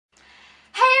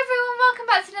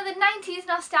90s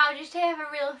nostalgia. Today I have a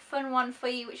real fun one for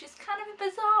you, which is kind of a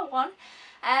bizarre one,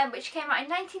 which came out in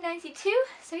 1992.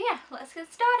 So yeah, let's get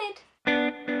started.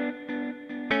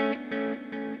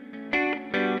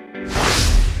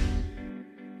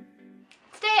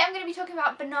 Today I'm going to be talking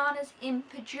about bananas in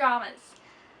pyjamas.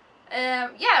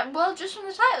 Yeah, well, just from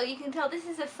the title you can tell this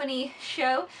is a funny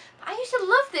show. I used to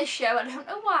love this show, I don't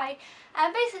know why.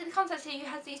 Basically the concept here, you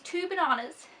have these two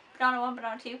bananas, banana 1,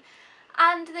 banana 2,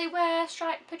 and they wear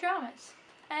striped pyjamas.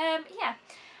 Yeah,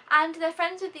 and they're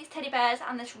friends with these teddy bears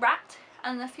and this rat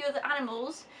and a few other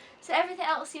animals, so everything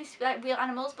else seems to be like real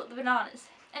animals but the bananas.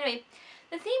 Anyway,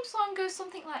 the theme song goes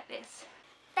something like this.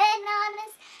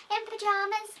 Bananas in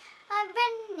pyjamas are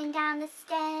running down the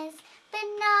stairs.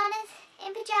 Bananas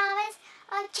in pyjamas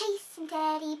are chasing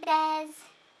teddy bears.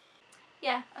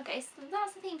 Yeah, okay, so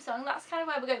that's the theme song, that's kind of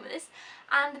where we're going with this.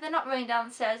 And they're not running down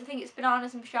the stairs, I think it's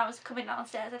bananas and pyjamas coming down the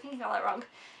stairs. I think I got that wrong.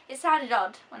 It sounded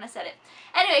odd when I said it.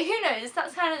 Anyway, who knows,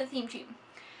 that's kind of the theme tune.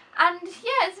 And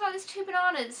yeah, it's about these two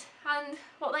bananas and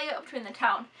what they get up to in the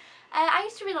town. I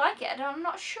used to really like it, and I'm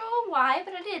not sure why,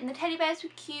 but I did. And the teddy bears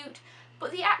were cute, but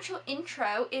the actual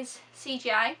intro is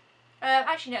CGI.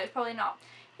 Actually no, it's probably not.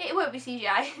 It won't be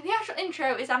CGI. The actual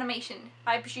intro is animation,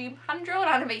 I presume, hand-drawn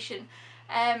animation.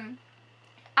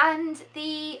 And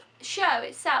the show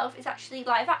itself is actually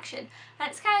live action, and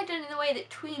it's kind of done in the way that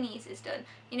Tweenies is done.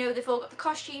 You know, they've all got the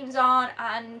costumes on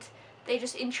and they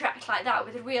just interact like that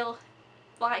with real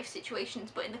life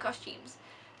situations but in the costumes.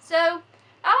 So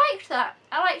I liked that.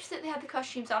 I liked that they had the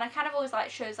costumes on. I kind of always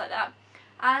liked shows like that.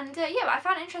 And yeah, but I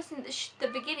found it interesting that the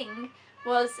beginning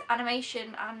was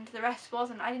animation and the rest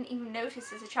wasn't. I didn't even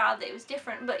notice as a child that it was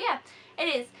different, but yeah, it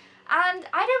is. And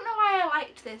I don't know why I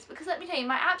liked this, because let me tell you,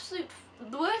 my absolute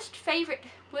my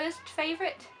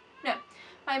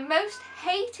most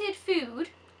hated food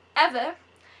ever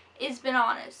is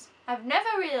bananas. I've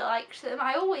never really liked them.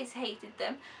 I always hated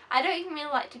them. I don't even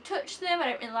really like to touch them. I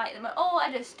don't really like them at all.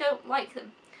 I just don't like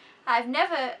them. I've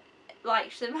never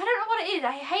liked them. I don't know what it is.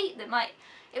 I hate them. Like,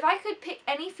 if I could pick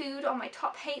any food on my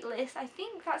top hate list, I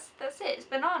think that's it. It's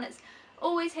bananas.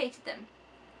 Always hated them.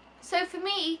 So for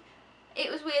me, it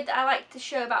was weird that I liked the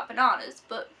show about bananas,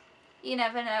 but you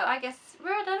never know. I guess,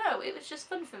 I don't know, it was just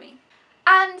fun for me.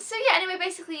 And so yeah, anyway,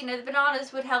 basically, you know, the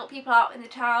bananas would help people out in the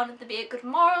town and there'd be a good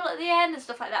moral at the end and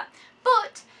stuff like that.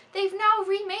 But they've now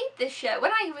remade this show.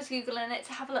 When I was Googling it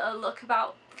to have a little look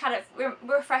about, kind of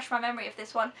refresh my memory of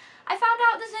this one, I found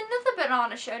out there's another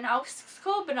banana show now. It's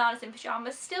called Bananas in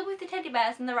Pyjamas, still with the teddy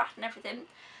bears and the rat and everything.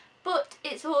 But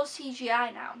it's all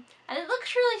CGI now. And it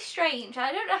looks really strange.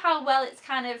 I don't know how well it's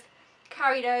kind of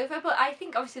carried over, but I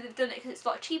think obviously they've done it because it's a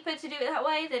lot cheaper to do it that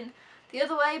way than the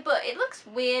other way, but it looks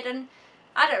weird, and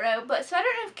I don't know. But so I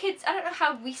don't know if kids, I don't know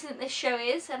how recent this show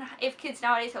is and if kids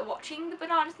nowadays are watching the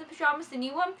Bananas in Pyjamas, the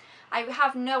new one. I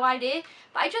have no idea,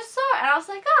 but I just saw it and I was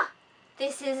like, ah,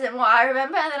 this isn't what I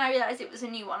remember, and then I realised it was a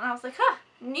new one and I was like, ah,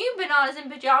 new Bananas in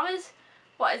Pyjamas,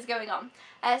 what is going on?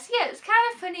 So yeah, it's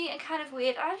kind of funny and kind of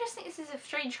weird. I just think this is a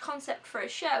strange concept for a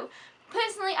show.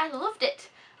 Personally, I loved it.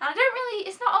 And I don't really,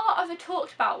 it's not a lot of a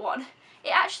talked about one.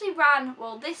 It actually ran,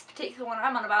 well, this particular one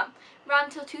I'm on about, ran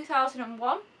till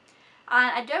 2001. And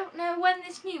I don't know when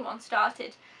this new one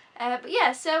started. But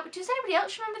yeah, so does anybody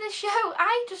else remember this show?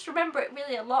 I just remember it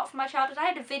really a lot from my childhood. I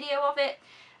had a video of it.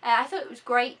 I thought it was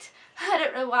great. I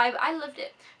don't know why, but I loved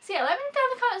it. So yeah, let me know down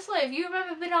in the comments below if you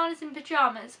remember Bananas in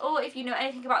Pyjamas, or if you know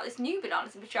anything about this new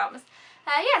Bananas in Pyjamas.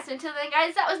 Yeah, so until then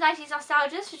guys, that was 90s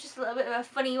nostalgia. This was just a little bit of a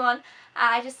funny one.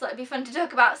 I just thought it'd be fun to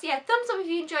talk about. So yeah, thumbs up if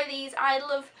you enjoy these. I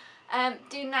love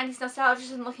doing 90s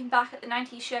nostalgia and looking back at the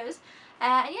 90s shows.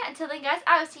 And yeah, until then guys,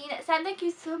 I will see you next time. Thank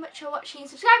you so much for watching.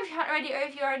 Subscribe if you haven't already, or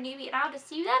if you're a newbie, and I'll just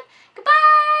see you then.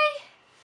 Goodbye!